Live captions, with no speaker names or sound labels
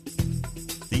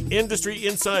Industry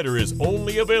Insider is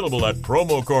only available at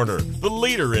Promo Corner, the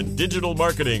leader in digital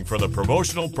marketing for the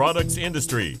promotional products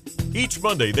industry. Each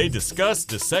Monday, they discuss,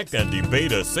 dissect, and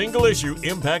debate a single issue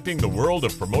impacting the world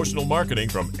of promotional marketing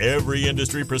from every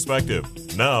industry perspective.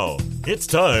 Now, it's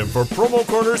time for Promo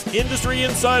Corner's Industry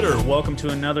Insider. Welcome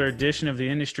to another edition of the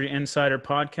Industry Insider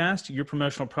podcast, your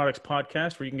promotional products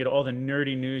podcast, where you can get all the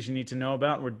nerdy news you need to know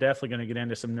about. We're definitely going to get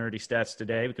into some nerdy stats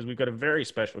today because we've got a very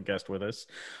special guest with us,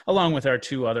 along with our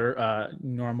two other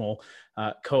normal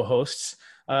co-hosts.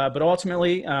 But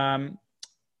ultimately,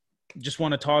 just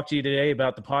want to talk to you today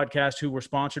about the podcast, who we're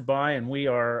sponsored by, and we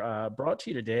are brought to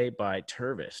you today by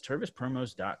Tervis,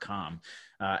 TervisPromos.com.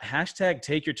 Hashtag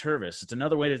take your Tervis. It's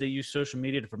another way that they use social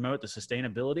media to promote the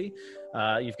sustainability.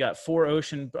 You've got Four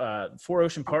Ocean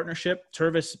partnership.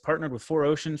 Tervis partnered with Four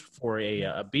Oceans for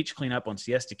a beach cleanup on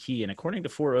Siesta Key. And according to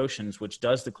Four Oceans, which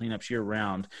does the cleanups year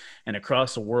round and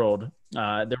across the world,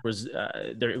 it was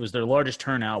their largest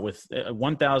turnout with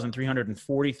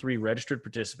 1,343 registered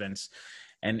participants.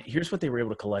 And here's what they were able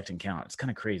to collect and count. It's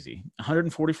kind of crazy.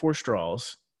 144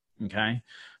 straws, okay?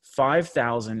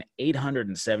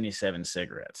 5,877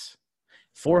 cigarettes,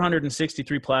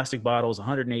 463 plastic bottles,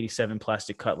 187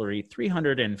 plastic cutlery,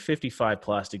 355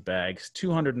 plastic bags,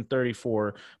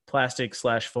 234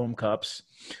 plastic/foam cups,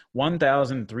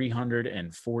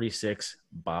 1,346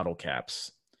 bottle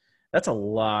caps. That's a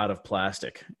lot of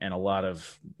plastic and a lot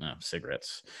of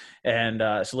cigarettes. And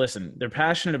so listen, they're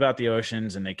passionate about the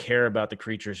oceans and they care about the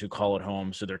creatures who call it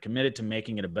home. So they're committed to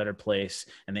making it a better place.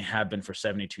 And they have been for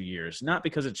 72 years, not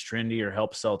because it's trendy or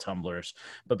helps sell tumblers,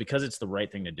 but because it's the right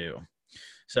thing to do.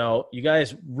 So you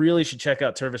guys really should check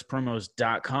out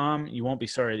TervisPromos.com. You won't be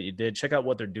sorry that you did. Check out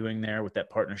what they're doing there with that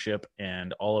partnership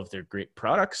and all of their great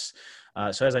products.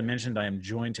 So as I mentioned, I am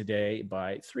joined today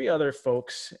by three other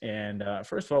folks. And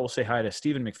first of all, we'll say hi to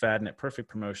Stephen McFadden at Perfect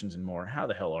Promotions and More. How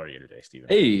the hell are you today, Stephen?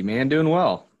 Hey, man, doing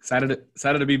well. Excited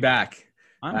to be back.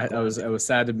 I was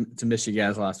sad to miss you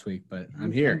guys last week, but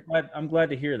I'm here. I'm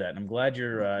glad to hear that. And I'm glad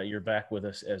you're back with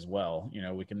us as well. You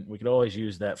know, we could always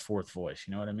use that fourth voice.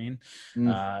 You know what I mean?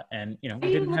 And you know,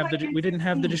 we didn't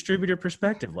have the distributor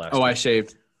perspective last week. I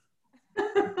shaved.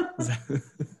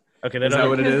 Okay, is that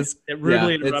what it is? It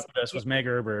rudely interrupted us. Was Meg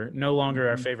Erber, no longer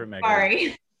our favorite Meg?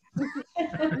 Sorry.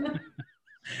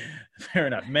 Fair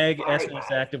enough. Meg, SOS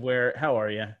Activewear, how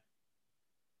are you?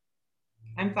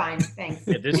 I'm fine, thanks.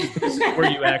 Yeah, this is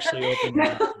where you actually open your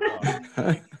mouth.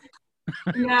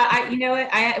 No, you know what?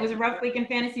 It was a rough week in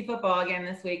fantasy football again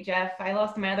this week, Jeff. I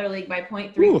lost my other league by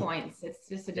 0.3 points. It's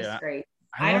just a disgrace.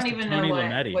 I don't even know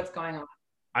what's going on.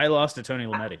 I lost to Tony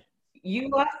Lametti. You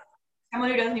lost? Someone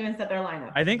who doesn't even set their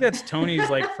lineup. I think that's Tony's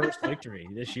first victory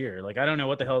this year. I don't know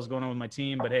what the hell is going on with my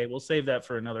team, but hey, we'll save that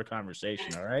for another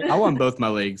conversation. All right. I won both my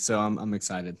leagues, so I'm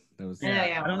excited.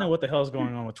 I don't know what the hell is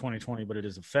going on with 2020, but it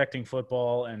is affecting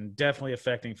football and definitely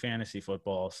affecting fantasy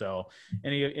football. So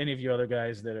any of you other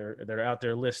guys that are out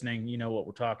there listening, you know what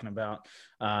we're talking about.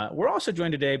 We're also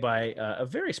joined today by a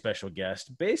very special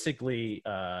guest, basically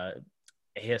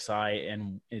ASI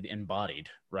and embodied,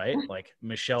 right? Like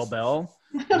Michelle Bell,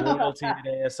 loyalty at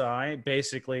ASI,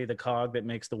 basically the cog that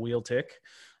makes the wheel tick.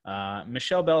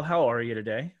 Michelle Bell, how are you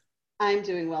today? I'm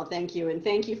doing well, thank you. And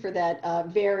thank you for that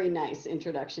very nice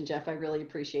introduction, Jeff. I really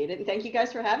appreciate it. And thank you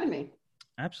guys for having me.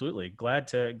 Absolutely. Glad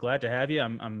to have you.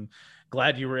 I'm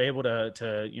glad you were able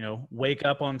to wake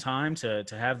up on time to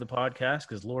have the podcast,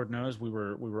 because Lord knows we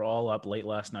were all up late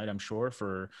last night, I'm sure,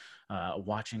 for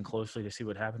watching closely to see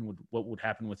what would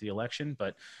happen with the election.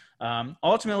 But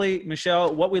ultimately,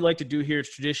 Michelle, what we like to do here,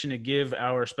 it's tradition to give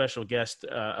our special guest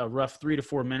a rough 3 to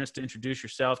 4 minutes to introduce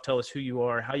yourself, tell us who you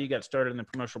are, how you got started in the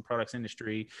promotional products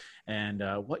industry, and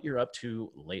what you're up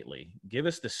to lately. Give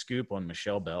us the scoop on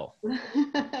Michelle Bell.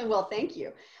 Well, thank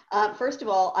you. First of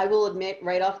all, I will admit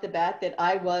right off the bat that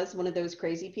I was one of those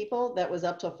crazy people that was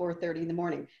up till 4:30 in the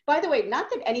morning. By the way,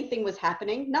 not that anything was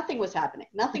happening. Nothing was happening.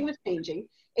 Nothing was changing.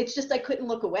 It's just I couldn't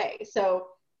look away. So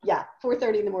yeah,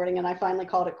 4:30 in the morning, and I finally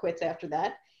called it quits after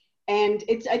that. And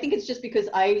I think it's just because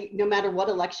no matter what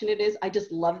election it is, I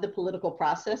just love the political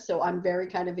process. So I'm very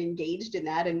kind of engaged in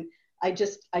that, and I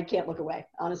can't look away,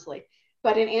 honestly.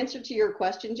 But in answer to your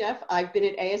question, Jeff, I've been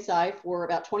at ASI for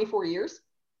about 24 years.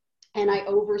 And I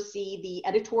oversee the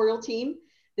editorial team,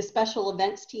 the special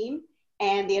events team,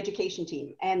 and the education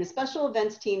team. And the special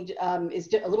events team is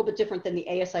a little bit different than the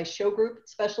ASI show group.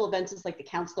 Special events is like the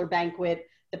counselor banquet,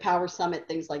 the power summit,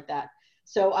 things like that.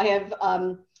 So I have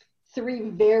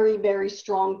 3 very, very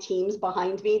strong teams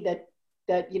behind me that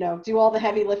do all the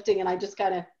heavy lifting, and I just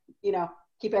kind of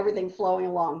keep everything flowing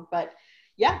along. But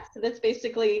yeah, so that's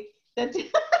basically the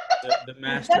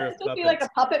master. That's supposed to be like a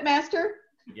puppet master.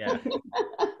 Yeah.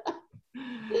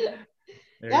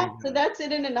 Yeah, so that's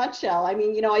it in a nutshell. I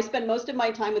mean, I spend most of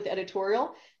my time with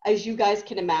editorial, as you guys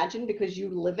can imagine, because you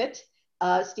live it.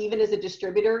 Stephen is a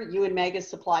distributor, you and Meg as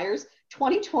suppliers.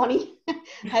 2020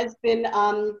 has been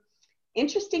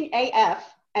interesting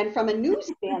AF. And from a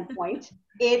news standpoint,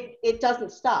 it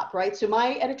doesn't stop, right? So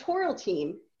my editorial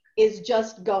team is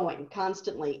just going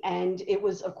constantly. And it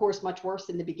was, of course, much worse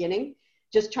in the beginning,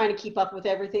 just trying to keep up with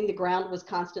everything. The ground was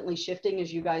constantly shifting,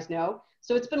 as you guys know.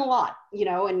 So it's been a lot,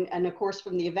 and of course,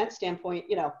 from the event standpoint,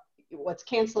 what's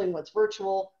canceling, what's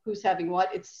virtual, who's having what,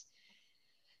 it's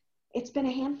been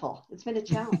a handful. It's been a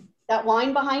challenge. That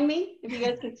wine behind me, if you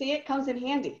guys can see it, comes in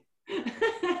handy.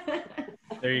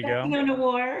 There you go. Known a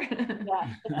war.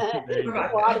 Yeah. There's a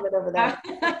lot of it over there.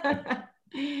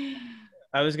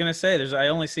 I was gonna say, I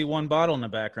only see one bottle in the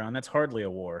background. That's hardly a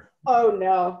war. Oh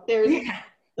no,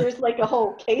 there's like a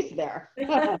whole case there.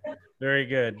 Very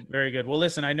good. Very good. Well,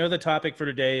 listen, I know the topic for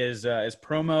today is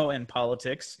promo and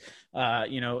politics,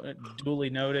 duly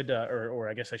noted, or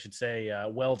I guess I should say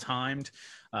well-timed,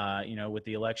 with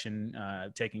the election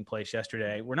taking place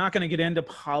yesterday. We're not going to get into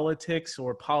politics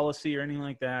or policy or anything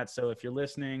like that. So if you're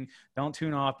listening, don't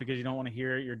tune off because you don't want to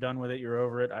hear it. You're done with it. You're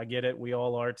over it. I get it. We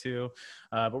all are too.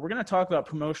 But we're going to talk about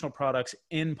promotional products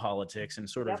in politics and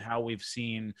sort of how we've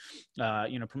seen,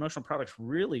 promotional products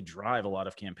really drive a lot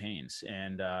of campaigns.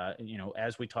 And,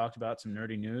 as we talked about some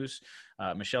nerdy news,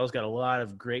 Michelle's got a lot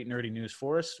of great nerdy news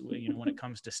for us, when it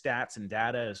comes to stats and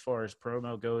data as far as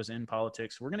promo goes in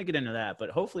politics. We're going to get into that, but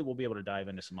hopefully we'll be able to dive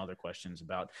into some other questions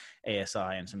about ASI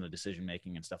and some of the decision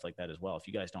making and stuff like that as well, if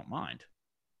you guys don't mind.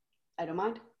 I don't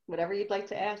mind. Whatever you'd like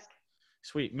to ask.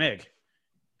 Sweet. Meg,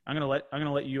 I'm going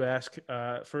to let you ask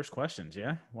first questions.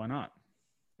 Yeah, why not?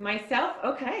 Myself?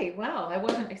 Okay. Well, I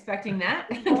wasn't expecting that.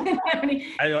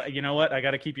 You know what? I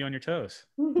got to keep you on your toes.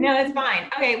 No, it's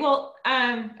fine. Okay. Well,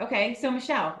 okay. So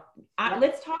Michelle,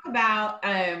 let's talk about,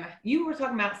 you were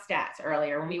talking about stats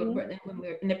earlier when we were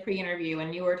in the pre-interview,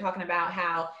 and you were talking about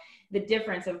how the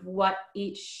difference of what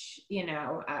each, I'm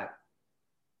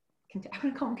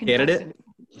going to call them candidate.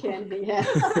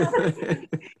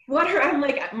 I'm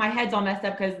like, my head's all messed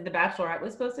up because The Bachelorette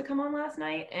was supposed to come on last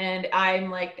night, and I'm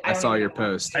like, I saw your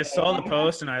post. I saw the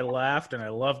post and I laughed and I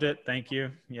loved it. Thank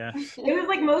you. Yeah. It was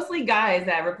like mostly guys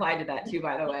that replied to that too,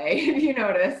 by the way, if you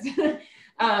noticed.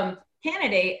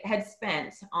 Candidate had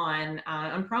spent on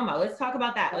promo. Let's talk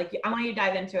about that. Like, I want you to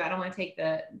dive into it. I don't want to take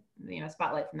the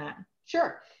spotlight from that.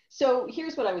 Sure. So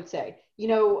here's what I would say,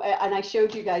 and I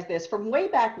showed you guys this from way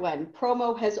back when.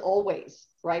 Promo has always,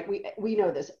 right? We know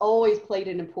this, always played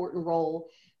an important role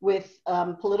with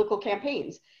political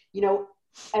campaigns.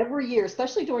 Every year,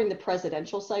 especially during the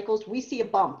presidential cycles, we see a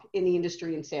bump in the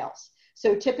industry in sales.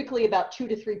 So typically about 2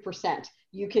 to 3%,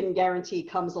 you can guarantee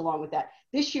comes along with that.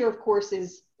 This year, of course,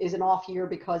 is an off year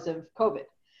because of COVID.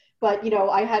 But,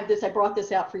 I brought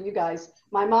this out for you guys.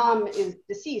 My mom is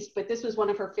deceased, but this was one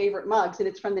of her favorite mugs, and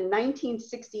it's from the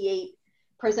 1968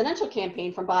 presidential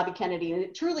campaign from Bobby Kennedy. And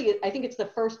it truly, I think it's the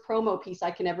first promo piece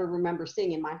I can ever remember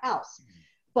seeing in my house.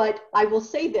 But I will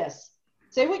say this,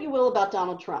 say what you will about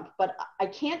Donald Trump, but I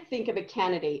can't think of a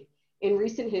candidate in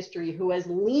recent history who has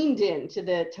leaned into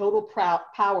the total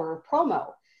power of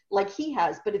promo like he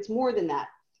has, but it's more than that.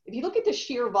 If you look at the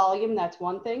sheer volume, that's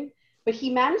one thing. But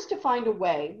he managed to find a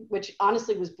way, which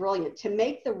honestly was brilliant, to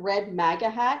make the red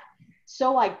MAGA hat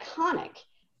so iconic.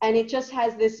 And it just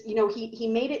has this, he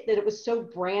made it that it was so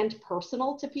brand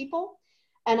personal to people.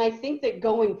 And I think that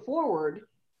going forward,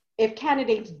 if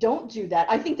candidates don't do that,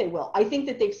 I think they will. I think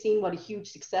that they've seen what a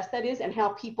huge success that is and how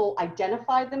people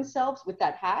identify themselves with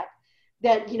that hat,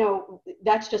 that,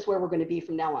 that's just where we're going to be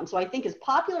from now on. So I think as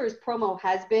popular as promo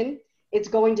has been, it's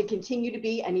going to continue to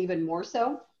be, and even more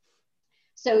so.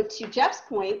 So to Jeff's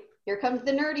point, here comes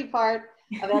the nerdy part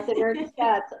about the nerdy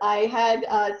stats. I had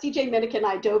CJ Minnick and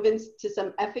I dove into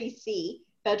some FEC,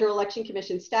 Federal Election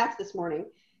Commission stats this morning.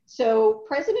 So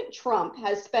President Trump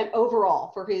has spent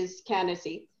overall for his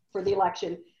candidacy for the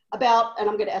election about, and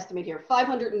I'm going to estimate here,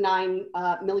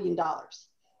 $509 million.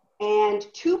 And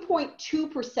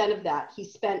 2.2% of that he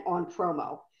spent on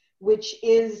promo, which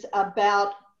is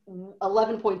about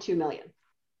 11.2 million.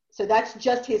 So that's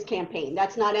just his campaign.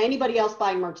 That's not anybody else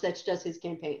buying merch. That's just his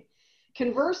campaign.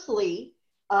 Conversely,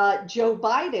 Joe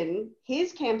Biden,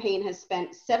 his campaign has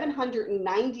spent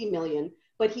 $790 million,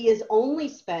 but he has only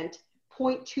spent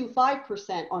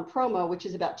 0.25% on promo, which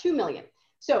is about 2 million.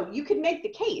 So you could make the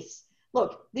case.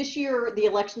 Look, this year, the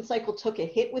election cycle took a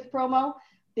hit with promo.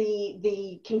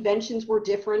 The conventions were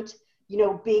different,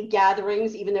 big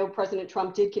gatherings, even though President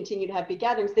Trump did continue to have big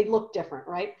gatherings, they looked different,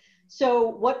 right? So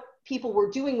what people were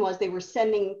doing was they were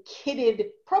sending kitted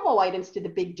promo items to the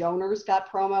big donors, got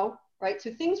promo, right?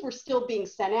 So things were still being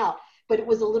sent out, but it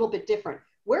was a little bit different.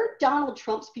 Where Donald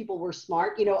Trump's people were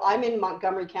smart, I'm in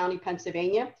Montgomery County,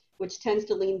 Pennsylvania, which tends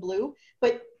to lean blue,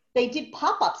 but they did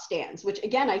pop-up stands, which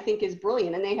again, I think is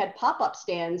brilliant. And they had pop-up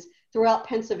stands throughout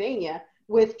Pennsylvania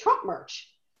with Trump merch.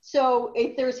 So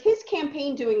if there's his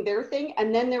campaign doing their thing,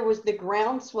 and then there was the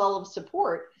groundswell of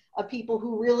support of people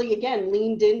who really, again,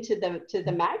 leaned into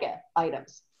the MAGA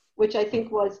items, which I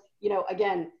think was,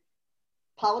 again,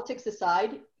 politics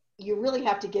aside, you really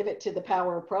have to give it to the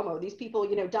power of promo. These people,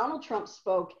 Donald Trump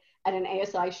spoke at an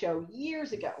ASI show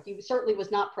years ago. He certainly was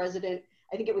not president.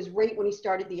 I think it was right when he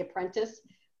started The Apprentice.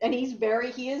 And he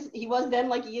was then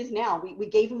like he is now. We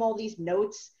gave him all these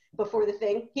notes before the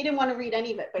thing. He didn't want to read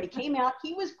any of it, but he came out.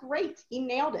 He was great. He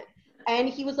nailed it. And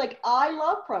he was like, I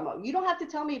love promo. You don't have to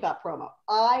tell me about promo.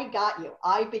 I got you.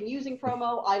 I've been using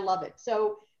promo. I love it.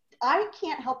 So I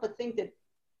can't help but think that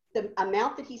the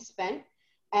amount that he spent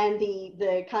and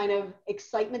the kind of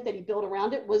excitement that he built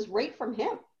around it was right from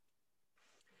him.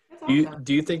 Awesome.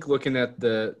 Do you think, looking at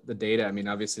the data, I mean,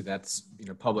 obviously that's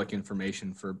public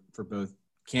information for both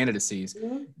candidacies.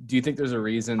 Mm-hmm. Do you think there's a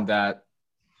reason that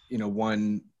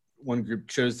one group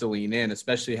chose to lean in,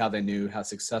 especially how they knew how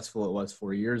successful it was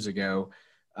 4 years ago,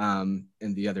 and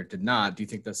the other did not? Do you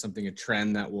think that's a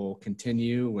trend that will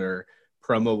continue, where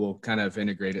promo will kind of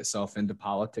integrate itself into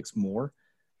politics more?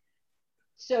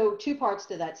 So 2 parts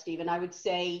to that, Stephen. I would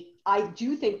say I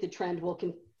do think the trend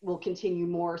will continue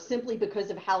more, simply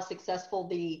because of how successful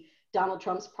the Donald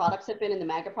Trump's products have been, and the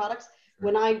MAGA products.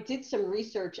 When I did some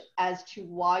research as to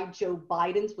why Joe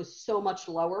Biden's was so much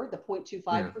lower, the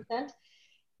 0.25%,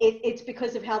 it's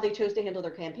because of how they chose to handle their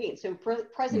campaign. So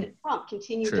President Trump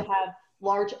continued to have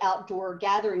large outdoor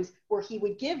gatherings where he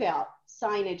would give out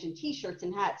signage and T-shirts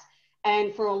and hats.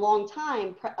 And for a long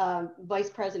time, Vice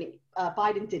President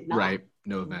Biden did not. Right,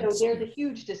 no events. So there's a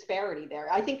huge disparity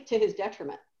there, I think, to his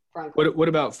detriment, frankly. What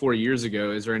about 4 years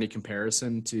ago? Is there any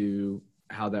comparison to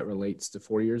how that relates to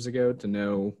 4 years ago to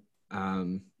know?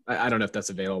 I don't know if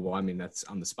that's available. I mean, that's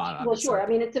on the spot, obviously. Well, sure. I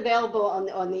mean, it's available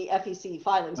on the FEC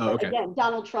filings. But okay. Again,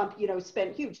 Donald Trump,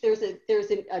 spent huge. There's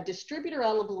a distributor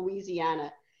out of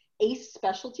Louisiana, Ace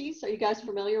Specialties. Are you guys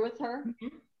familiar with her?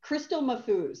 Mm-hmm. Crystal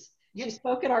Mahfouz. Yep. She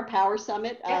spoke at our Power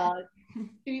Summit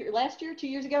last year, 2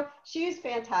 years ago. She is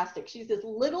fantastic. She's this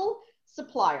little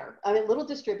little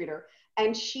distributor.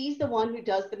 And she's the one who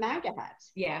does the MAGA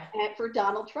hats. Yeah. For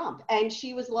Donald Trump. And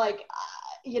she was like,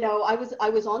 I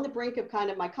was on the brink of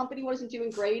kind of, my company wasn't doing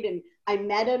great, and I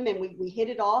met him and we hit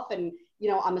it off, and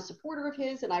I'm a supporter of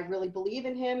his and I really believe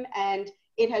in him, and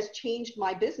it has changed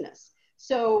my business.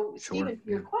 So Stephen,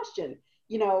 your question,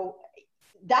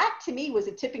 that to me was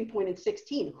a tipping point in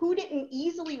 2016. Who didn't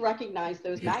easily recognize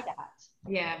those MAGA hats?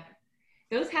 Yeah.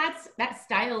 Those hats, that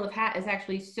style of hat is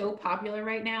actually so popular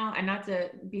right now. And not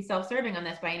to be self-serving on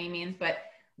this by any means, but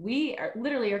we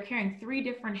are carrying 3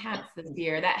 different hats this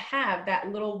year that have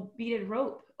that little beaded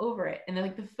rope over it, and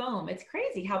the foam. It's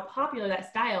crazy how popular that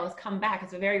style has come back.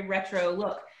 It's a very retro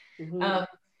look. Mm-hmm.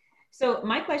 So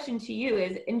my question to you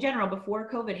is, in general, before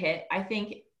COVID hit, I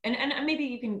think, and maybe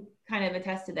you can kind of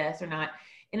attest to this or not,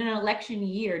 in an election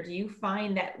year, do you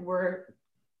find that we're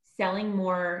selling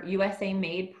more USA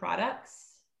made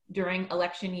products during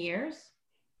election years?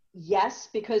 Yes,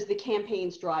 because the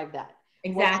campaigns drive that.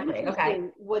 Exactly.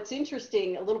 What's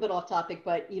interesting, a little bit off topic,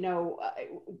 but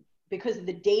because of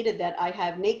the data that I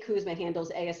have, Nate Kuzma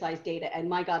handles ASI's data, and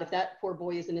my God, if that poor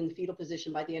boy isn't in the fetal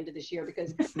position by the end of this year,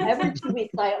 because every 2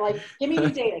 weeks I give me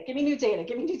new data, give me new data,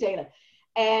 give me new data.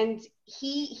 And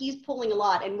he's pulling a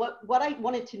lot. And what I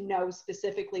wanted to know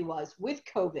specifically was, with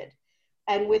COVID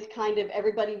and with kind of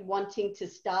everybody wanting to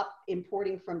stop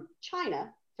importing from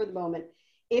China for the moment,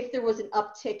 if there was an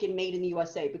uptick in made in the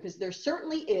USA, because there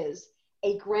certainly is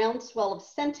a groundswell of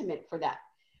sentiment for that.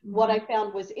 Mm-hmm. What I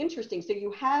found was interesting. So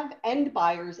you have end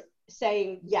buyers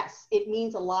saying, yes, it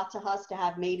means a lot to us to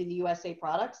have made in the USA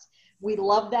products. We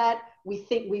love that. We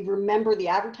think we remember the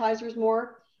advertisers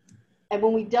more. And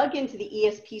when we dug into the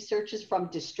ESP searches from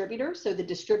distributors, so the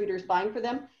distributors buying for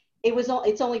them, it's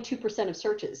only 2% of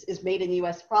searches is made in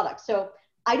US products. So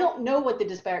I don't know what the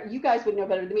disparity, you guys would know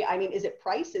better than me. I mean, is it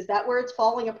price? Is that where it's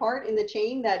falling apart in the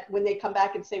chain, that when they come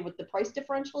back and say what the price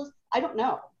differential is? I don't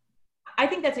know. I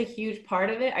think that's a huge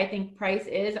part of it. I think price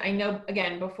is, I know,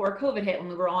 again, before COVID hit, when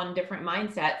we were all in different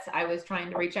mindsets, I was trying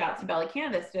to reach out to Belly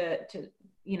Canvas to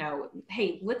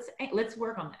hey, let's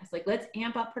work on this. Let's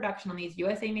amp up production on these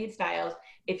USA made styles.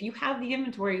 If you have the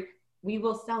inventory, we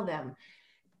will sell them.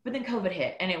 But then COVID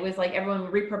hit, and it was like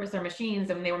everyone repurposed their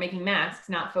machines, and they were making masks,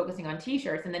 not focusing on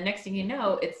t-shirts. And the next thing you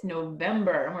know, it's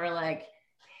November, and we're like,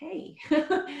 hey,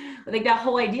 like that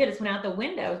whole idea just went out the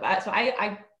window. So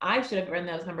I should have run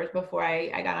those numbers before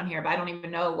I got on here, but I don't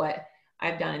even know what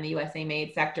I've done in the USA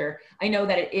made sector. I know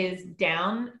that it is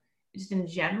down just in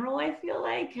general, I feel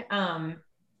like,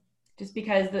 just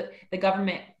because the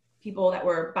government people that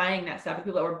were buying that stuff, the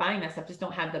people that were buying that stuff just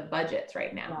don't have the budgets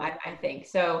right now, I think.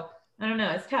 So I don't know,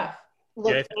 it's tough.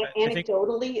 Look,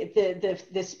 anecdotally,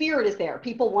 the spirit is there.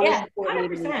 People want to support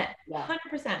 100%.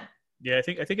 100%. Yeah, I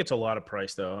think it's a lot of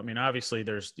price though. I mean, obviously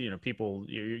there's, people,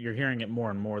 you're hearing it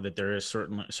more and more that there is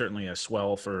certainly a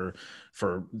swell for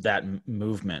that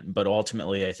movement, but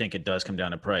ultimately I think it does come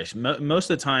down to price. Most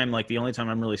of the time, like the only time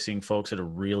I'm really seeing folks that are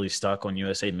really stuck on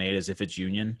USA made is if it's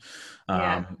union.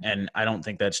 And I don't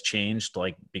think that's changed,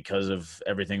 like, because of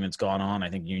everything that's gone on.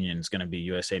 I think union is going to be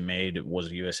USA made. It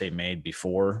was USA made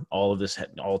before all of this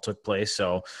all took place.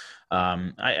 So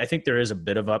I think there is a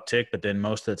bit of uptick, but then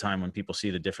most of the time when people see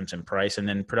the difference in price and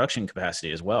then production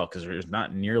capacity as well, because there's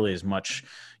not nearly as much,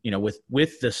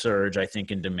 with the surge, I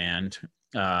think, in demand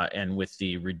and with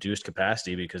the reduced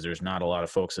capacity, because there's not a lot of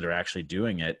folks that are actually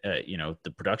doing it,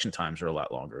 the production times are a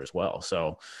lot longer as well.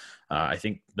 So I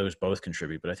think those both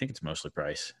contribute, but I think it's mostly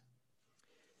price.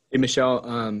 Hey, Michelle,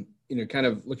 kind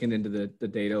of looking into the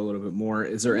data a little bit more,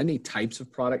 is there any types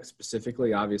of products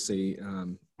specifically? Obviously,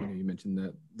 you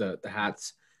mentioned the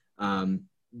hats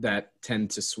that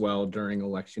tend to swell during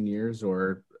election years,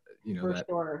 or For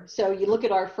sure. So you look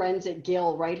at our friends at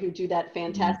Gill, right, who do that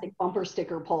fantastic bumper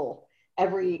sticker poll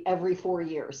every 4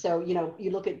 years. So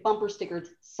you look at bumper stickers,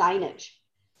 signage.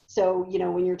 So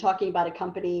when you're talking about a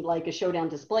company like a Showdown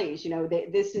Displays,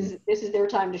 this is their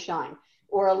time to shine.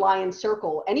 Or a Lion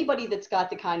Circle, anybody that's got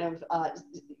the kind of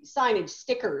signage,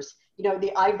 stickers,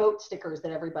 the I vote stickers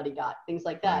that everybody got, things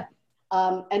like that.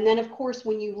 And then, of course,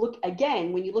 when you look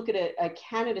at a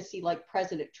candidacy like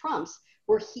President Trump's,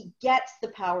 where he gets the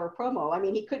power of promo. I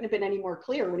mean, he couldn't have been any more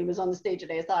clear when he was on the stage at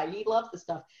ASI. He loves the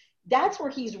stuff. That's where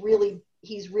he's really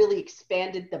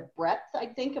expanded the breadth, I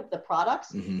think, of the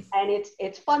products. And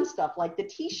it's fun stuff like the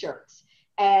T-shirts.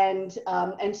 And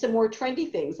some more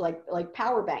trendy things like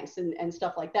power banks and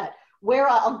stuff like that, where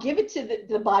I'll give it to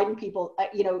the Biden people,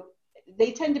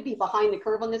 they tend to be behind the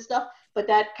curve on this stuff, but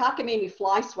that cockamamie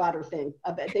fly swatter thing,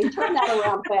 they turned that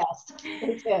around fast.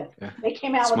 They did. They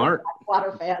came out Smart. with a fly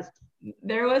swatter fast.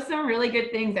 There was some really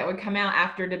good things that would come out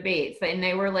after debates, and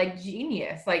they were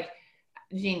genius.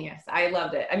 I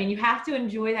loved it. I mean, you have to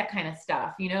enjoy that kind of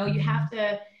stuff. You have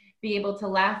to be able to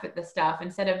laugh at the stuff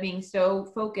instead of being so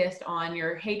focused on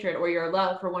your hatred or your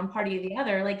love for one party or the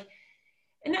other.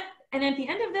 And at the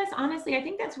end of this, honestly, I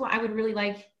think that's what I would really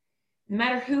like, no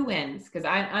matter who wins. Because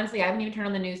I haven't even turned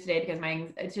on the news today because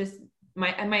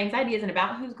my anxiety isn't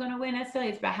about who's going to win necessarily.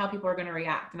 It's about how people are going to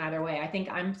react in either way. I think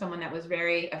I'm someone that was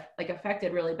very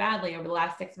affected really badly over the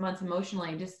last 6 months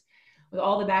emotionally, just with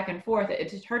all the back and forth. It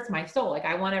just hurts my soul.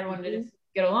 I want everyone to just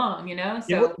get along, So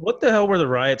yeah, what the hell were the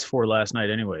riots for last night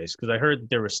anyways? Because I heard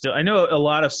there was I know a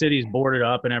lot of cities boarded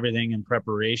up and everything in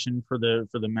preparation for the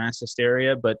mass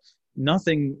hysteria, but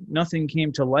nothing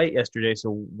came to light yesterday.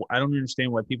 So I don't understand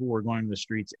why people were going to the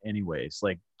streets anyways.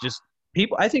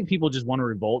 I think people just want to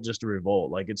revolt just to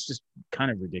revolt. It's just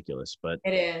kind of ridiculous, but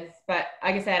it is. But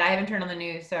like I said, I haven't turned on the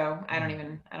news, so I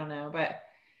don't know, but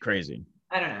crazy.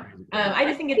 I don't know. I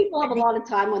just think people have a lot of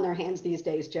time on their hands these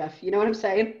days, Jeff. You know what I'm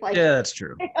saying? Yeah, that's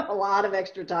true. They have a lot of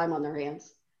extra time on their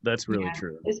hands. That's really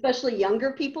true. Especially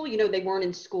younger people, they weren't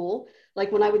in school.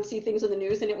 When I would see things on the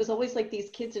news, and it was always these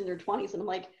kids in their 20s, and I'm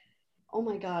like, oh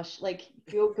my gosh,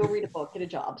 go read a book, get a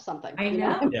job, something. I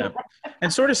know. Yeah.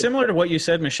 And sort of similar to what you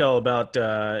said, Michelle, about,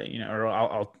 or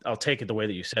I'll take it the way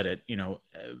that you said it,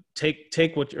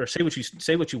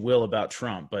 say what you will about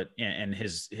Trump, but, and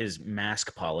his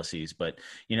mask policies. But,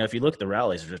 if you look at the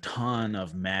rallies, there's a ton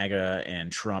of MAGA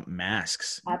and Trump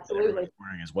masks. Absolutely.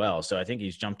 Wearing as well. So I think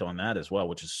he's jumped on that as well,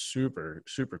 which is super,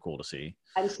 super cool to see.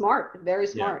 And smart, very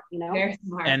smart, Very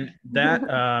smart. And that,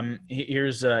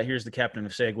 here's the captain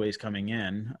of Segways coming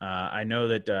in. I know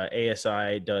that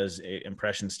ASI does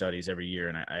impression studies every year,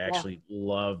 and I actually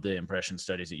love the impression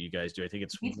studies that you guys do. I think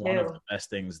it's one of the best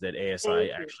things that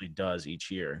ASI actually does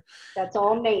each year. That's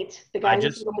all Nate, the guy in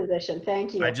the position.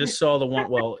 Thank you. I just saw the one.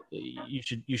 Well, you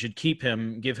should keep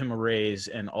him, give him a raise,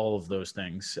 and all of those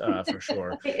things for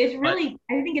sure. It's really,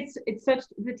 I think it's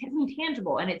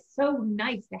intangible, and it's so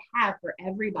nice to have for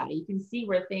everybody. You can see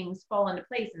where things fall into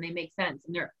place and they make sense,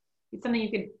 and it's something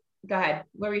you could Go ahead.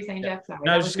 What were you saying, Jeff? Sorry.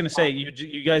 No, I was just going to say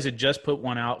you guys had just put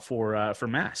one out for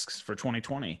masks for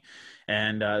 2020,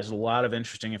 and there's a lot of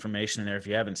interesting information in there. If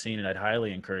you haven't seen it, I'd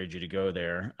highly encourage you to go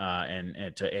there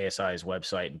and to ASI's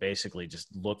website and basically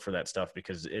just look for that stuff,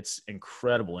 because it's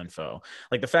incredible info.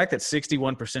 Like the fact that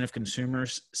 61% of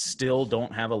consumers still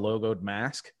don't have a logoed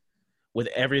mask. With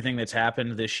everything that's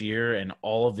happened this year and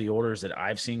all of the orders that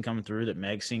I've seen come through, that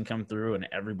Meg's seen come through, and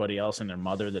everybody else and their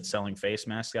mother that's selling face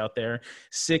masks out there,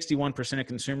 61% of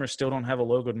consumers still don't have a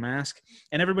logoed mask.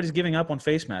 And everybody's giving up on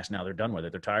face masks now. They're done with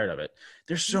it. They're tired of it.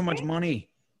 There's so much money.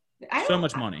 So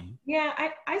much money. Yeah,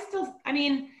 I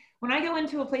mean, when I go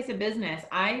into a place of business,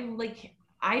 I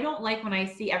don't like when I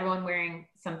see everyone wearing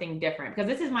something different, because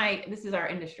this is our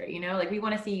industry, like we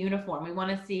want to see uniform. We want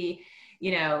to see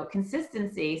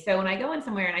consistency. So when I go in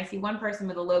somewhere and I see one person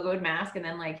with a logoed mask and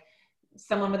then like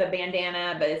someone with a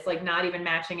bandana, but it's like not even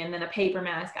matching, and then a paper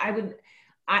mask, I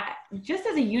just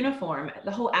as a uniform,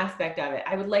 the whole aspect of it,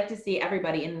 I would like to see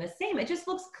everybody in the same. It just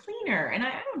looks cleaner. And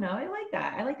I don't know. I like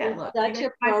that. I like that look. That's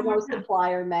your promo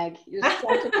supplier, Meg. You're such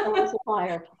a promo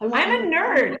supplier. I'm a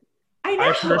nerd. I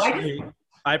know.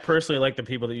 I personally like the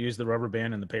people that use the rubber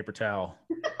band and the paper towel.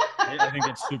 I think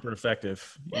it's super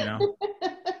effective,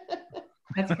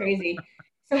 That's crazy.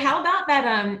 So how about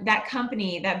that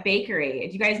company, that bakery?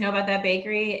 Do you guys know about that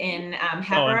bakery in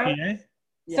Hebron? In PA?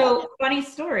 So funny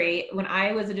story, when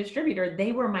I was a distributor,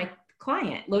 they were my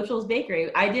client, Lochel's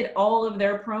Bakery. I did all of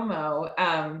their promo.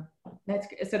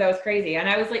 That was crazy. And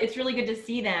I was like, it's really good to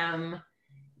see them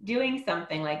doing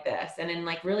something like this. And then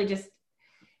like really just,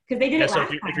 because they did it last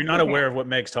time. If you're not aware of what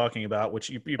Meg's talking about, which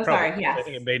you probably, sorry, yes. I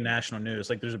think it made national news.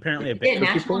 Like there's apparently a bakery.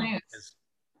 National news.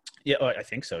 Yeah, I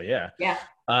think so. Yeah.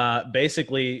 Yeah.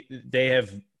 Basically, they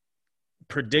have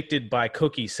predicted by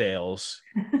cookie sales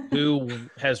who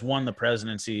has won the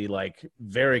presidency, like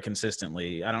very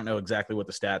consistently. I don't know exactly what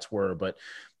the stats were,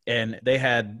 and they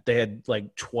had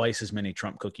like twice as many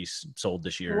Trump cookies sold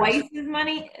this year. Twice as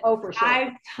many? Oh, for sure.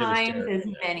 5 times as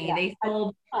many. Yeah. They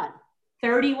sold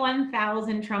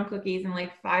 31,000 Trump cookies and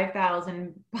like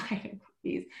 5,000 Biden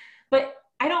cookies. But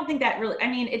I don't think that really,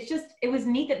 it was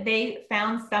neat that they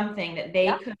found something that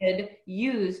they could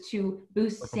use to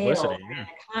boost sales in an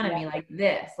economy like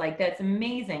this. Like that's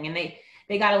amazing. And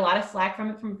they got a lot of slack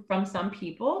from some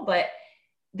people, but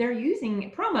they're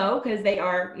using promo because they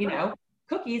are,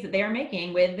 cookies that they are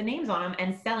making with the names on them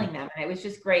and selling them. And it was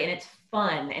just great. And it's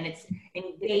fun and it's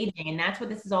engaging. And that's what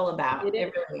this is all about.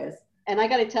 It really is. And I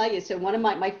got to tell you, so one of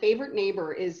my favorite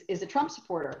neighbor is a Trump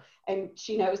supporter, and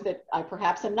she knows that I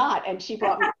perhaps am not, and she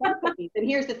brought me Trump cookies. And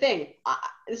here's the thing,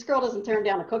 this girl doesn't turn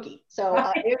down a cookie. So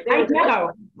I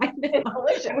know.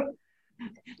 Delicious.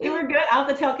 They were good. I'll have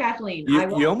to tell Kathleen.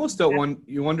 You almost don't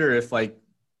you wonder if like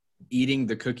eating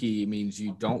the cookie means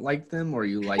you don't like them or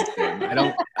you like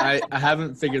them. I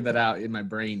haven't figured that out in my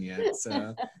brain yet.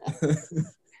 So.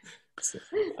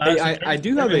 I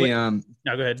do have a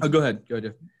No, go ahead. Oh, go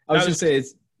ahead. I was just going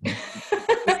to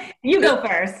say you go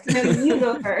first. No, you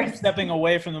go first. Stepping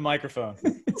away from the microphone.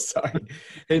 Sorry.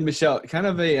 Hey, Michelle, kind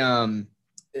of a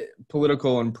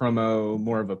political and promo,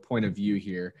 more of a point of view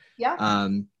here. Yeah.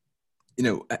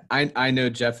 I know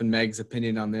Jeff and Meg's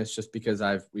opinion on this just because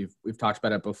we've talked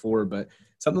about it before, but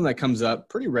something that comes up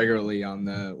pretty regularly on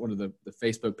one of the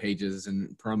Facebook pages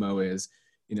and promo is,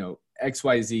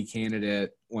 XYZ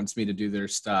candidate wants me to do their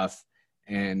stuff.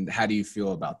 And how do you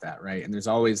feel about that, right? And there's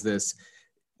always this,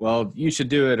 well, you should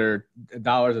do it, or a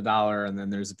dollar's a dollar. And then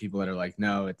there's the people that are like,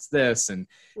 no, it's this. And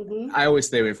I always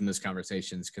stay away from those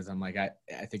conversations because I'm like, I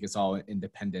think it's all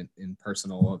independent and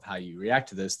personal of how you react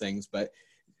to those things. But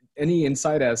any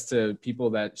insight as to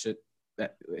people that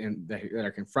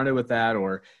are confronted with that,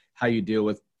 or how you deal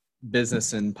with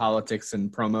business and politics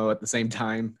and promo at the same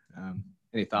time?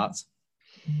 Any thoughts?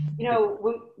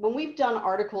 When we've done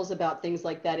articles about things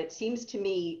like that, it seems to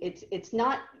me it's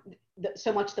not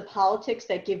so much the politics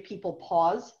that give people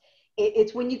pause.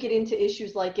 It's when you get into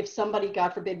issues like if somebody,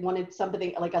 God forbid, wanted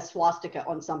something like a swastika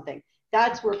on something,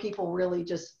 that's where people really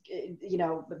just,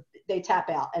 they tap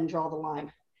out and draw the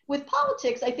line. With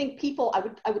politics, I think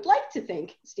I would like to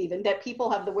think, Stephen, that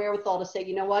people have the wherewithal to say,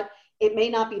 you know what, it may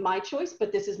not be my choice,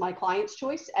 but this is my client's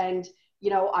choice. And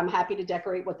I'm happy to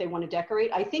decorate what they want to decorate.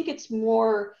 I think it's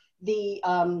more the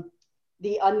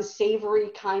unsavory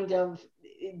kind of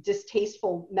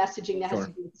distasteful messaging that has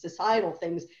to do with societal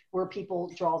things where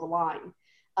people draw the line.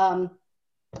 And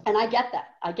I get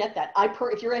that.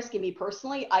 If you're asking me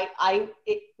personally,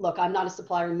 look, I'm not a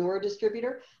supplier nor a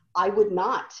distributor. I would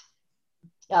not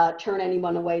turn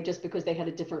anyone away just because they had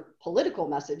a different political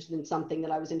message than something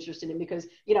that I was interested in. Because,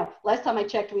 last time I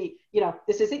checked,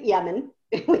 this isn't Yemen.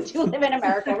 We do live in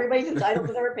America. Everybody's entitled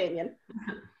to their opinion.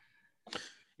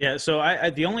 Yeah. So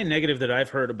the only negative that I've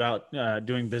heard about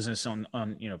doing business on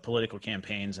political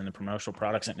campaigns in the promotional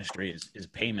products industry is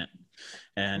payment.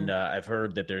 And I've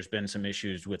heard that there's been some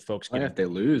issues with folks getting, if they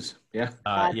lose. Yeah.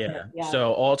 Yeah.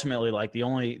 So ultimately, like the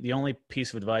only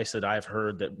piece of advice that I've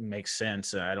heard that makes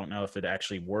sense, I don't know if it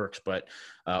actually works, but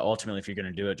ultimately, if you're going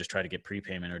to do it, just try to get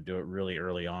prepayment or do it really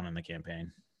early on in the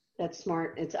campaign. That's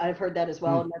smart. I've heard that as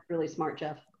well. And that's really smart,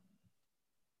 Jeff.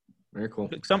 Very cool.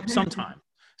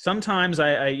 Sometimes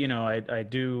I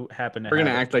do happen to. We're going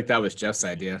to act like that was Jeff's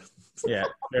idea. Yeah,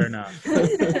 fair enough.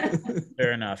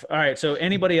 Fair enough. All right. So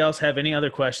anybody else have any other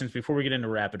questions before we get into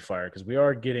rapid fire? Because we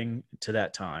are getting to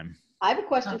that time. I have a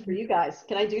question for you guys.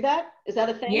 Can I do that? Is that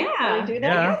a thing? Yeah. Can I do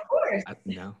that? Yeah. Of course.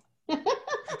 No.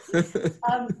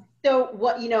 So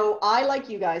what, I, like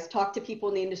you guys, talk to people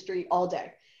in the industry all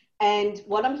day. And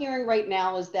what I'm hearing right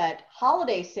now is that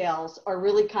holiday sales are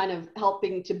really kind of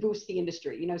helping to boost the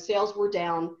industry. Sales were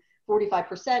down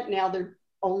 45%. Now they're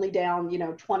only down,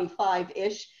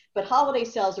 25-ish. But holiday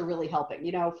sales are really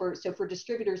helping, for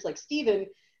distributors like Steven,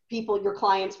 your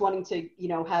clients wanting to,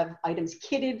 have items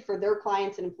kitted for their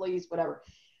clients and employees, whatever.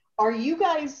 What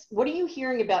are you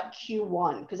hearing about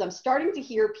Q1? Because I'm starting to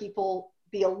hear people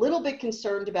be a little bit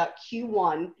concerned about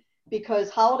Q1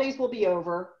 because holidays will be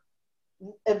over.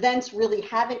 Events really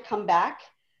haven't come back.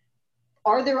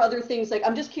 Are there other things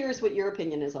I'm just curious what your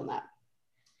opinion is on that.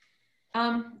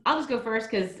 I'll just go first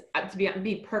because to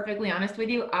be perfectly honest with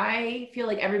you, I feel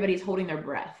like everybody's holding their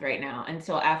breath right now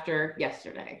until after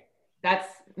yesterday. That's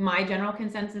my general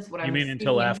consensus. You mean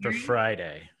until after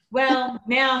Friday? Well,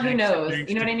 now who knows?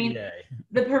 You know what I mean? PA.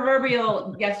 The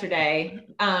proverbial yesterday.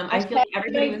 I feel like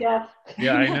everybody was.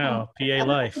 Yeah, I know. PA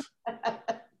life.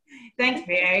 Thanks,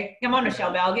 PA. Come on,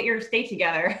 Michelle Bell, get your state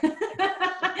together.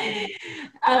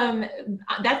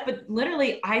 But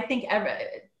literally, I think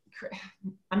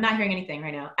I'm not hearing anything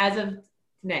right now as of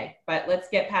today, but let's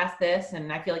get past this.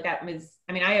 And I feel like I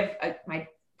have my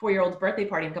 4-year-old's birthday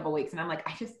party in a couple of weeks. And I'm like,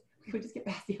 can we just get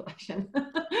past the election?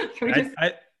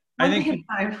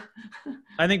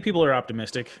 I think people are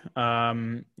optimistic.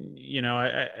 I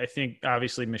think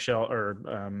obviously Michelle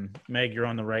or Meg, you're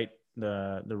on the right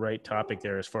topic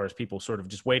there as far as people sort of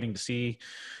just waiting to see,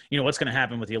 what's going to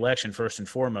happen with the election first and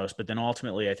foremost. But then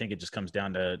ultimately, I think it just comes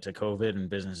down to COVID and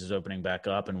businesses opening back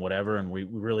up and whatever. And we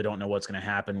really don't know what's going to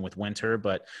happen with winter.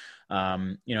 But,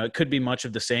 it could be much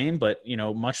of the same. But,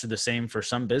 much of the same for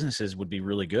some businesses would be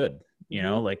really good.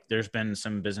 Like there's been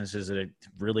some businesses that have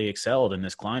really excelled in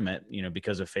this climate,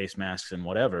 because of face masks and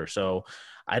whatever. So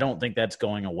I don't think that's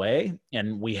going away.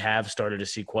 And we have started to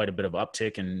see quite a bit of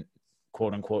uptick in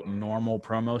quote unquote normal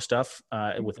promo stuff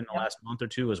within the last month or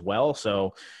two as well.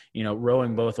 So,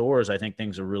 rowing both oars, I think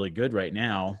things are really good right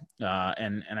now.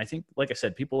 And I think, like I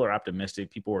said, people are optimistic.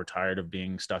 People are tired of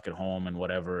being stuck at home and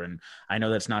whatever. And I know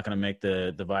that's not going to make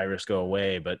the virus go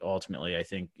away, but ultimately I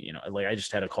think, I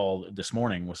just had a call this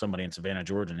morning with somebody in Savannah,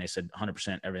 Georgia, and they said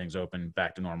 100% everything's open,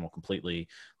 back to normal completely.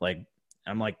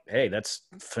 I'm like, hey, that's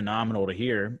phenomenal to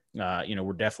hear.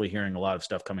 We're definitely hearing a lot of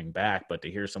stuff coming back, but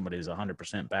to hear somebody's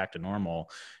 100% back to normal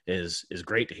is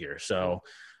great to hear. So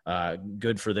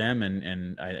good for them.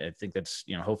 And I think that's,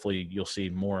 hopefully you'll see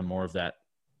more and more of that,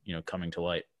 coming to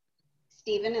light.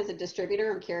 Steven, as a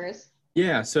distributor, I'm curious.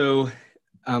 Yeah. So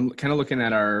kind of looking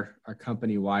at our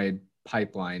company-wide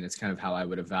pipeline, it's kind of how I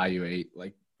would evaluate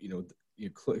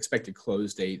expected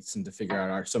close dates and to figure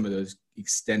out some of those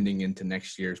extending into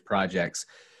next year's projects.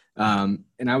 And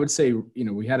I would say,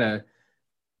 we had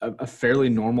a fairly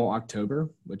normal October,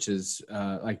 which is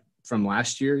from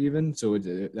last year even. So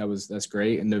that's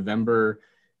great. And November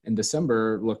and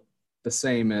December look the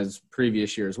same as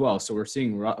previous year as well. So we're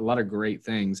seeing a lot of great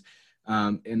things.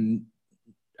 And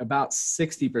about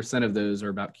 60% of those are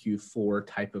about Q4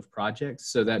 type of projects.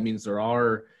 So that means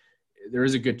there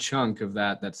is a good chunk of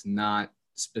that's not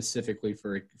specifically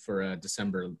for a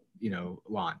December,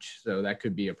 launch. So that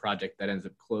could be a project that ends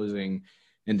up closing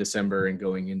in December and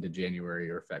going into January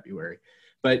or February.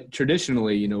 But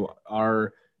traditionally,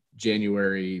 our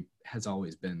January has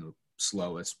always been the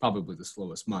slowest, probably the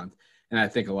slowest month. And I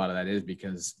think a lot of that is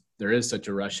because there is such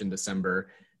a rush in December.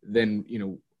 Then,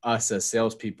 us as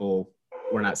salespeople,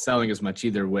 we're not selling as much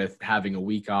either with having a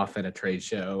week off at a trade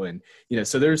show. And,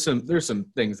 so there's some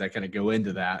things that kind of go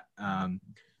into that.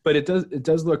 But it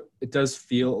does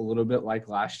feel a little bit like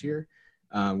last year,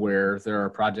 where there are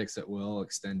projects that will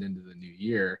extend into the new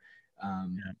year.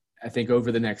 I think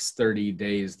over the next 30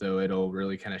 days, though, it'll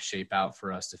really kind of shape out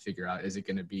for us to figure out, is it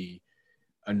going to be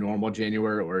a normal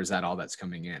January, or is that all that's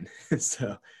coming in?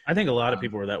 So I think a lot of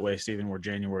people are that way, Stephen, where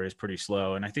January is pretty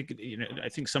slow. And I think, I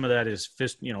think some of that is,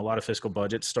 a lot of fiscal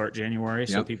budgets start January.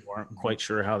 So people aren't quite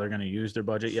sure how they're going to use their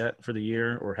budget yet for the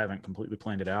year, or haven't completely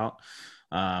planned it out.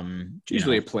 It's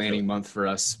usually a planning month for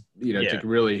us, to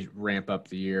really ramp up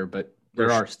the year, but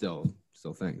there are still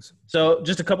things. So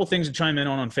just a couple things to chime in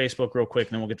on Facebook real quick,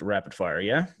 and then we'll get to rapid fire.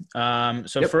 Yeah.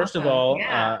 First of all,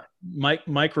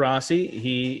 Mike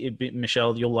Rossi,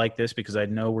 Michelle, you'll like this because I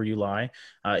know where you lie.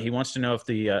 He wants to know if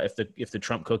the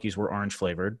Trump cookies were orange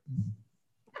flavored.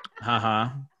 Haha.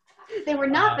 They were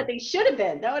not, but they should have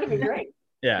been. That would have been great.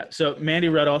 Yeah. So Mandy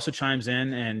Rudd also chimes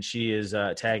in, and she is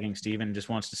tagging Stephen. Just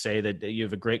wants to say that you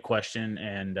have a great question,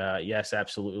 and yes,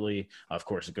 absolutely. Of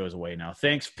course, it goes away now.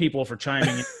 Thanks, people, for chiming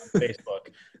in on Facebook.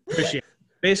 Appreciate it.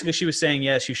 Basically, she was saying,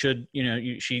 yes, you should,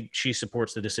 she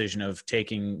supports the decision of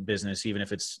taking business, even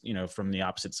if it's, from the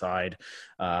opposite side,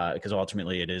 because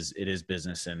ultimately it is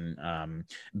business. And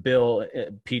Bill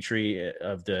Petrie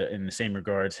in the same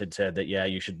regards had said that, yeah,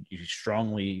 you should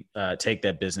strongly take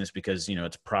that business because,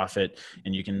 it's profit,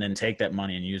 and you can then take that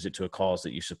money and use it to a cause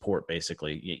that you support,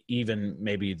 basically, even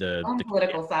maybe the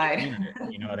political side.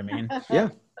 You know what I mean? Yeah.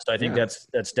 So I think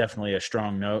that's definitely a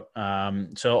strong note.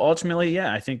 So ultimately,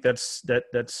 I think that's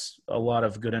a lot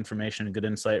of good information and good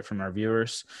insight from our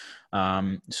viewers.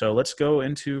 So let's go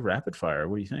into rapid fire.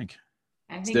 What do you think?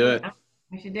 Let's do it.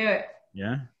 We should do it.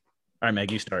 Yeah. All right,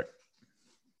 Meg, you start.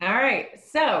 All right.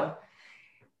 So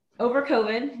over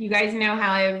COVID, you guys know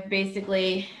how I've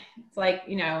basically, it's like,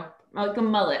 like a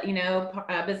mullet,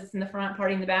 business in the front,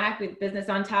 party in the back, with business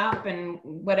on top, and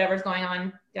whatever's going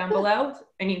on down below.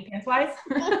 I mean, pants wise.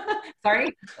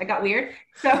 Sorry, I got weird.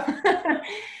 So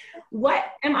what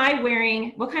am I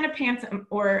wearing? What kind of pants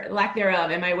or lack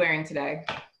thereof am I wearing today?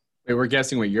 Wait, we're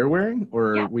guessing what you're wearing,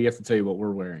 or we have to tell you what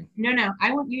we're wearing? No.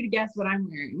 I want you to guess what I'm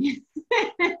wearing.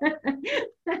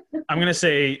 I'm going to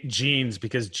say jeans,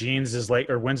 because jeans is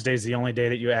Wednesday's the only day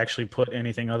that you actually put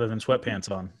anything other than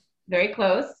sweatpants on. Very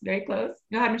close. Very close.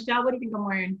 Go ahead, Michelle. What do you think I'm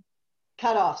wearing?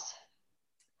 Cutoffs.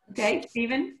 Okay,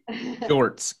 Stephen?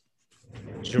 Shorts.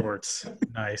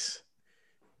 Nice.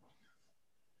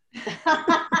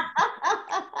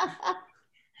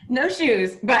 No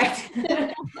shoes, but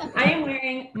I am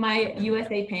wearing my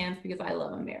USA pants because I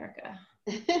love America.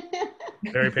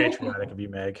 Very patriotic of you,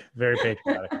 Meg. Very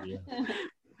patriotic of you.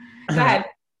 Go ahead.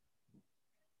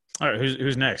 All right,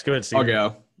 who's next? Go ahead,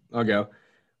 Stephen. I'll go.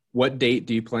 What date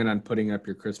do you plan on putting up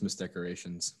your Christmas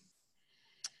decorations?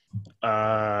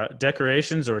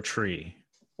 Decorations or tree,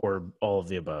 or all of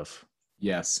the above?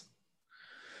 Yes.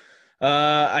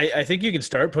 I think you can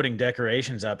start putting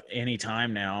decorations up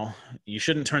anytime now. You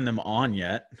shouldn't turn them on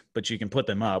yet, but you can put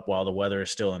them up while the weather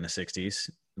is still in the 60s,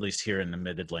 at least here in the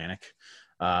mid-Atlantic.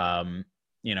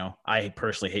 I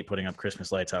personally hate putting up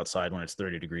Christmas lights outside when it's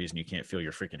 30 degrees and you can't feel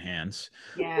your freaking hands.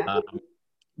 Yeah.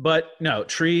 But no,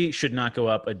 tree should not go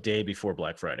up a day before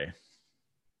Black Friday.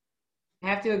 I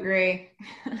have to agree.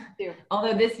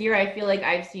 Although this year I feel like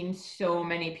I've seen so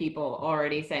many people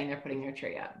already saying they're putting their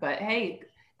tree up. But hey,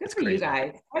 good for you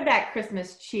guys. Have that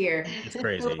Christmas cheer. It's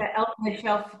crazy. That elf on the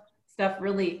shelf stuff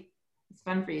really is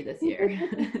fun for you this year.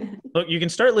 Look, you can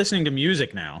start listening to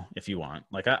music now if you want.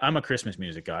 Like I'm a Christmas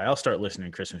music guy. I'll start listening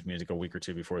to Christmas music a week or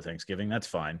two before Thanksgiving. That's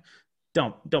fine.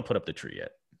 Don't put up the tree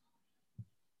yet.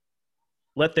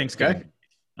 Let Thanksgiving. Okay.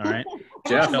 All right.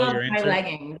 Jeff, everyone loves my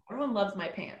leggings. Everyone loves my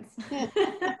pants. Go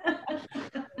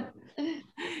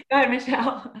ahead,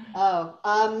 Michelle.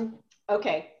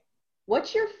 Okay.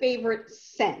 What's your favorite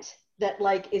scent that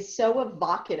is so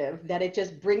evocative that it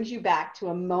just brings you back to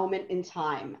a moment in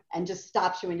time and just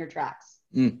stops you in your tracks?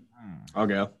 I'll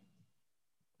go.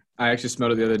 I actually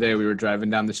smelled it the other day. We were driving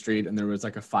down the street and there was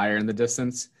a fire in the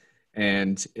distance,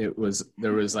 and there was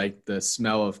the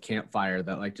smell of campfire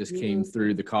that just came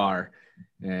through the car,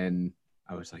 and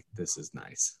I was like, this is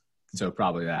nice. So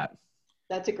probably that.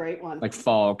 That's a great one.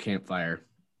 Fall campfire.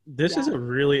 This is a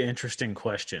really interesting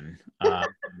question.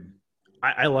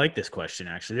 I like this question,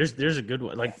 actually. There's a good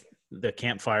one. The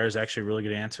campfire is actually a really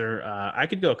good answer. I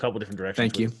could go a couple different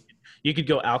directions. Thank you. You could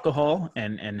go alcohol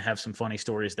and have some funny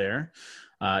stories there.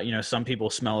 Some people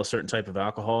smell a certain type of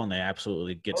alcohol and they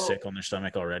absolutely get sick on their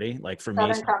stomach already. For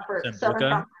me,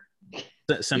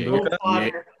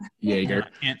 Sambuca. Jaeger.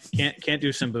 Can't do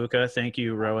Sambuca. Thank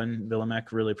you, Rowan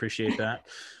Villamek. Really appreciate that.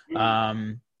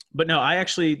 But no, I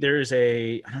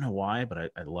don't know why,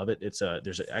 but I love it.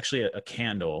 There's actually a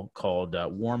candle called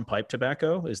warm pipe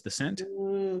tobacco is the scent.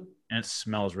 And it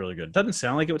smells really good. It doesn't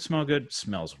sound like it would smell good. It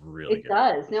smells really good. It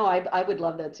does. No, I would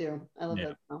love that too. I love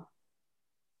that smell.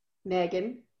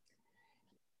 Megan?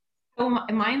 Oh,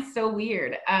 mine's so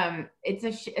weird.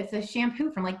 It's a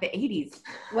shampoo from like the 80s.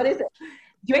 What is it? Do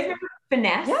you guys remember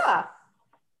Finesse? Yeah.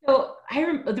 So I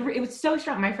remember it was so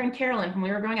strong. My friend Carolyn, when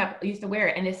we were growing up, used to wear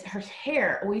it, and her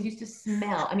hair always used to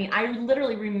smell. I mean, I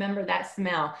literally remember that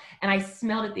smell, and I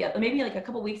smelled it maybe like a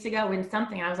couple weeks ago in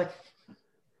something. And I was like,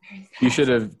 you should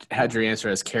have had your answer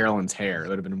as Carolyn's hair. It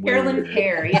would have been weird. Carolyn's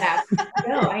hair, yeah.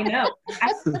 No, I know.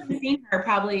 I haven't seen her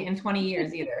probably in 20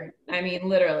 years either. I mean,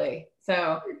 literally.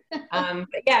 So, but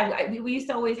yeah, we used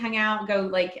to always hang out, go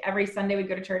like every Sunday we'd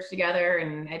go to church together,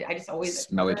 and I just always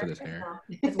smell each other's hair.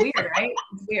 It's weird, right?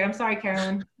 It's weird. I'm sorry,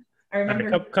 Carolyn. I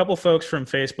remember a couple folks from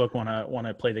Facebook want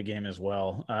to play the game as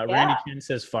well. Randy Chen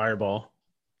says Fireball.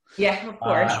 Yeah, of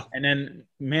course. And then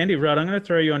Mandy Rudd, I'm going to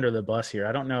throw you under the bus here.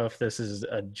 I don't know if this is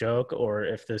a joke or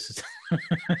if this is.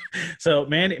 So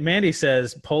Mandy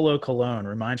says Polo Cologne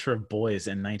reminds her of boys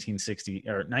in 1960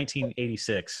 or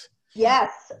 1986.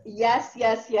 Yes.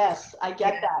 I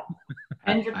get that.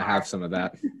 I have some of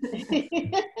that.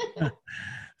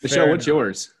 Michelle, what's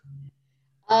yours?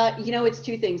 It's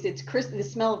two things. It's the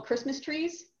smell of Christmas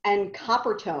trees and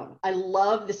Coppertone. I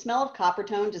love the smell of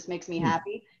Coppertone. Just makes me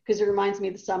happy because it reminds me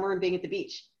of the summer and being at the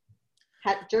beach.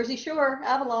 Jersey Shore,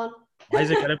 Avalon. Why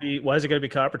is it gotta be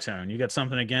Coppertone? You got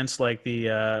something against like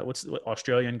the what,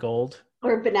 Australian Gold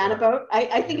or Banana Boat?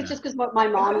 I think it's just because what my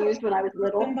mom used when I was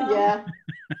little. Yeah.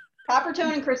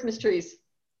 Coppertone and Christmas trees.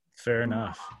 Fair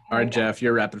enough. All right, Jeff,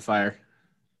 you're rapid fire.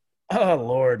 Oh,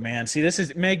 Lord, man. See, this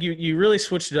is, Meg, you really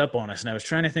switched it up on us. And I was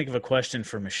trying to think of a question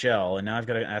for Michelle, and now I've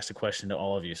got to ask a question to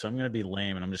all of you. So I'm going to be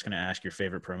lame, and I'm just going to ask your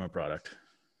favorite promo product.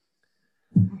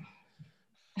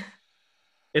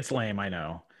 It's lame, I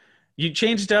know. You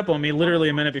changed it up on me literally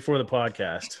a minute before the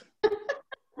podcast.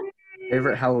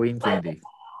 Favorite Halloween candy.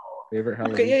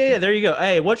 Okay, yeah, there you go.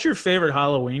 Hey, what's your favorite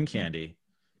Halloween candy?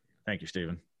 Thank you,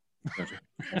 Steven.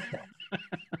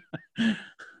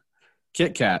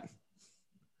 Kit Kat.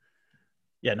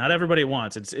 Yeah, not everybody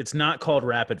wants. It's not called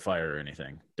rapid fire or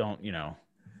anything. Don't,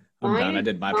 I'm done. I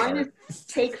did my part. Mine is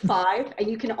Take 5, and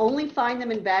you can only find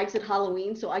them in bags at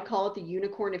Halloween, so I call it the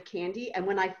unicorn of candy. And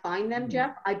when I find them,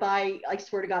 Jeff, I buy, I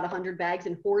swear to God, 100 bags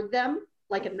and hoard them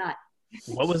like a nut.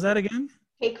 What was that again?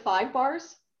 Take 5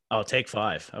 bars. Oh, Take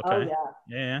 5. Okay. Oh,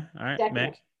 Yeah. All right,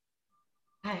 Definitely.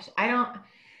 Meg. Gosh,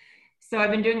 so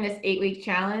I've been doing this 8-week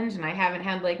challenge, and I haven't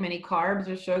had like many carbs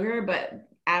or sugar, but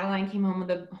Adeline came home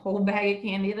with a whole bag of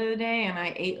candy the other day, and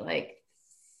I ate like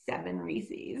 7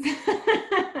 Reese's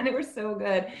and they were so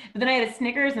good. But then I had a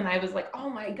Snickers, and I was like, oh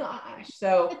my gosh.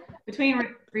 So between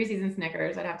Reese's and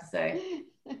Snickers, I'd have to say.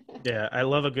 Yeah, I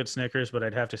love a good Snickers, but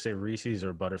I'd have to say Reese's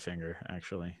or Butterfinger,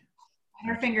 actually.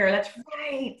 Butterfinger, that's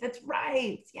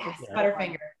right. Yes, yeah.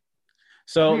 Butterfinger.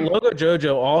 So Logo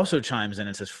Jojo also chimes in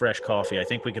and says fresh coffee. I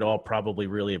think we could all probably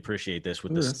really appreciate this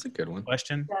with this. That's a good one.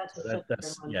 Question.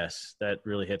 That's yes, that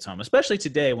really hits home, especially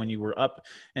today when you were up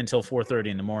until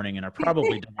 4:30 in the morning and are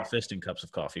probably double fisting cups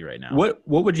of coffee right now. What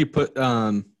would you put?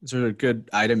 Is there a good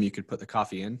item you could put the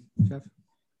coffee in, Jeff?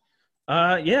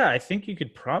 Yeah, I think you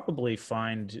could probably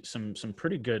find some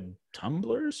pretty good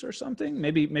tumblers or something.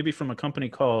 Maybe from a company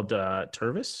called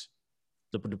Tervis.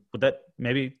 Would that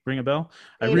maybe ring a bell?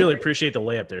 I really appreciate the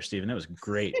layup there, Stephen. That was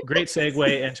great. Great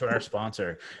segue into our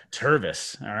sponsor,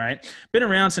 Tervis. All right. Been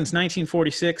around since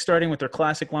 1946, starting with their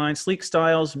classic line. Sleek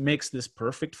styles makes this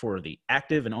perfect for the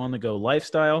active and on-the-go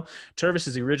lifestyle. Tervis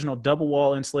is the original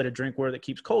double-wall insulated drinkware that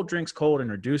keeps cold drinks cold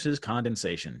and reduces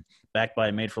condensation. Backed by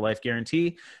a made-for-life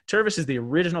guarantee, Tervis is the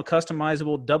original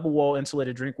customizable double-wall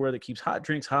insulated drinkware that keeps hot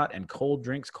drinks hot and cold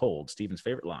drinks cold. Stephen's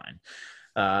favorite line.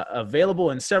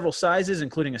 Available in several sizes,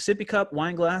 including a sippy cup,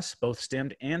 wine glass, both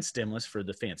stemmed and stemless for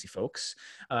the fancy folks,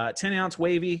 10-ounce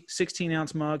wavy,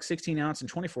 16-ounce mug, 16-ounce and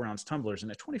 24-ounce tumblers,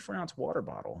 and a 24-ounce water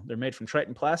bottle. They're made from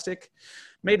Triton plastic,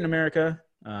 made in America.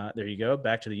 There you go.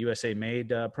 Back to the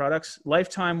USA-made products.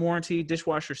 Lifetime warranty,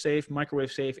 dishwasher safe,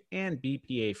 microwave safe, and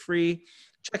BPA free.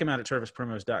 Check them out at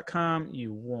TervisPromos.com.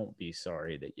 You won't be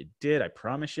sorry that you did, I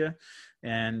promise you.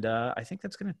 And I think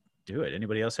that's going to do it.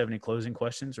 Anybody else have any closing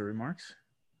questions or remarks?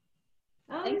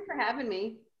 Thanks for having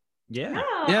me. Yeah.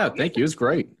 Yeah, thank you. It was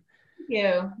great. Thank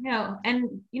you. No,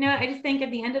 and I just think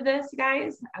at the end of this,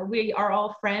 guys, we are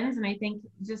all friends, and I think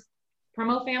just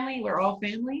Promo family, we're all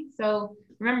family. So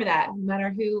remember that, no matter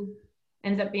who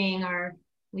ends up being our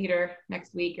leader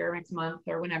next week or next month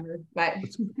or whenever. But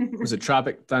was it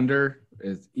Tropic Thunder?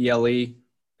 Is ELE?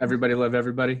 Everybody love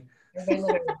everybody. Everybody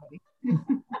love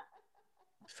everybody.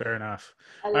 Fair enough.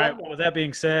 All right. With that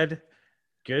being said,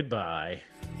 goodbye.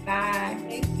 Bye.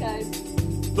 Thanks,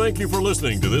 guys. Thank you for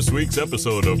listening to this week's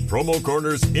episode of Promo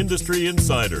Corner's Industry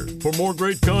Insider. For more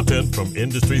great content from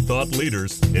industry thought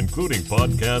leaders, including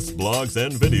podcasts, blogs,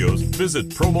 and videos, visit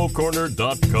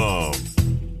promocorner.com.